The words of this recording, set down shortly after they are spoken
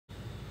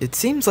It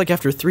seems like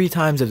after 3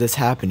 times of this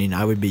happening,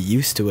 I would be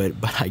used to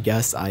it, but I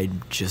guess I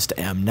just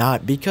am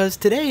not, because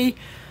today,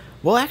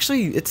 well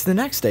actually, it's the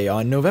next day,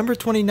 on November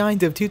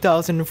 29th of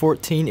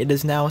 2014, it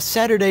is now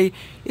Saturday,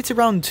 it's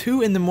around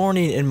 2 in the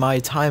morning in my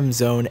time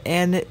zone,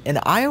 and an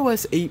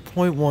iOS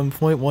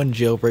 8.1.1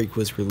 jailbreak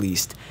was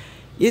released.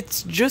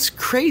 It's just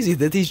crazy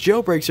that these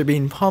jailbreaks are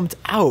being pumped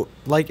out.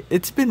 Like,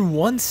 it's been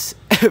once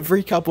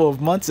every couple of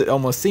months, it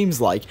almost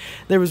seems like.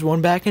 There was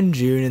one back in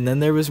June, and then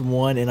there was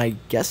one in, I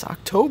guess,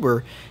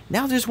 October.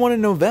 Now there's one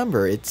in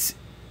November. It's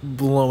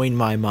blowing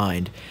my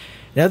mind.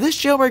 Now,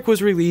 this jailbreak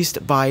was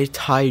released by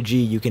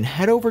Taiji. You can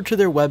head over to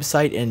their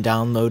website and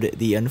download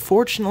the,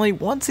 unfortunately,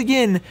 once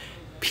again,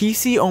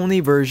 PC-only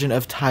version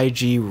of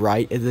Taiji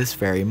right at this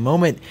very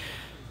moment.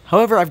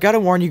 However, I've got to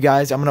warn you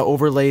guys, I'm going to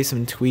overlay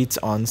some tweets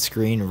on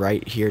screen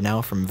right here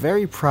now from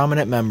very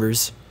prominent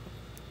members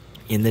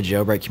in the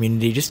jailbreak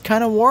community, just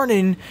kind of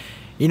warning,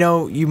 you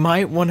know, you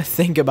might want to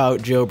think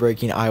about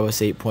jailbreaking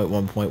iOS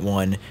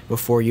 8.1.1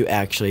 before you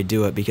actually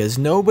do it, because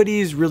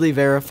nobody's really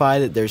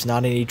verified that there's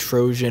not any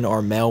Trojan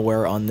or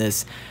malware on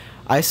this.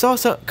 I saw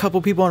a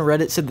couple people on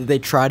Reddit said that they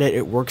tried it,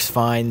 it works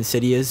fine, the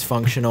city is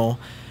functional,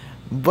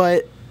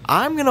 but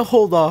I'm going to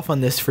hold off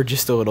on this for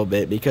just a little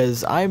bit,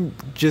 because I'm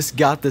just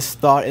got this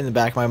thought in the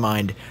back of my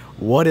mind.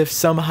 What if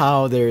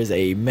somehow there's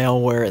a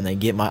malware and they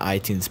get my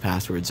iTunes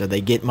passwords, or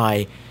they get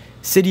my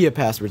Cydia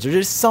passwords, or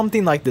just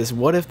something like this?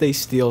 What if they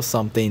steal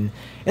something?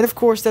 And of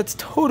course, that's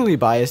totally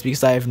biased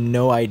because I have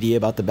no idea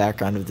about the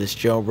background of this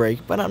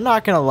jailbreak, but I'm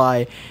not going to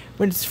lie.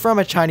 When it's from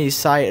a Chinese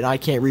site and I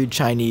can't read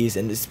Chinese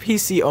and it's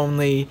PC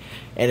only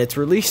and it's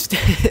released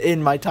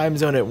in my time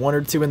zone at 1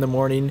 or 2 in the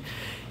morning,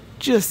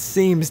 just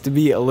seems to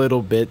be a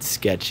little bit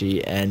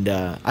sketchy, and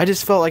I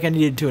just felt like I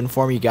needed to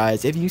inform you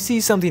guys. If you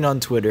see something on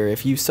Twitter,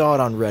 if you saw it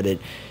on Reddit,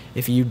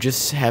 if you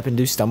just happen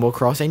to stumble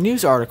across a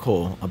news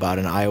article about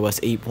an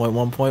iOS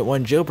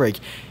 8.1.1 jailbreak,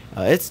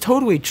 it's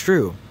totally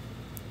true.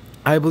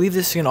 I believe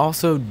this can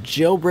also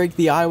jailbreak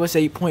the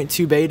iOS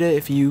 8.2 beta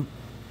if you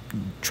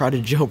try to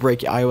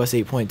jailbreak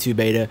iOS 8.2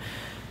 beta.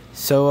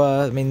 So,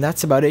 I mean,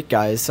 that's about it,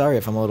 guys. Sorry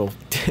if I'm a little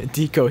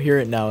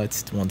decoherent now.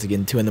 It's once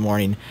again 2 in the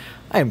morning.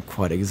 I am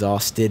quite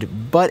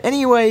exhausted. But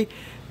anyway,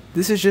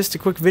 this is just a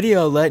quick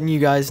video letting you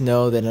guys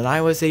know that an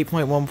iOS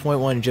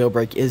 8.1.1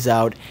 jailbreak is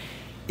out.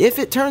 If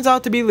it turns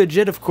out to be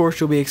legit, of course,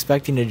 you'll be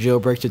expecting a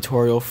jailbreak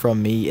tutorial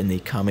from me in the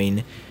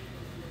coming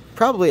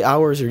probably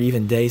hours or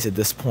even days at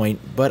this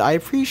point. But I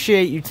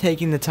appreciate you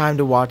taking the time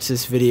to watch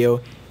this video.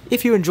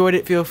 If you enjoyed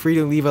it, feel free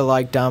to leave a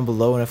like down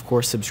below, and of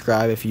course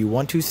subscribe if you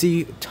want to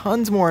see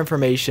tons more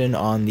information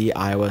on the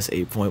iOS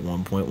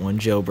 8.1.1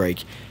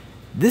 jailbreak.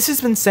 This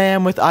has been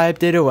Sam with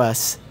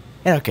iUpdateOS,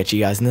 and I'll catch you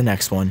guys in the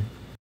next one.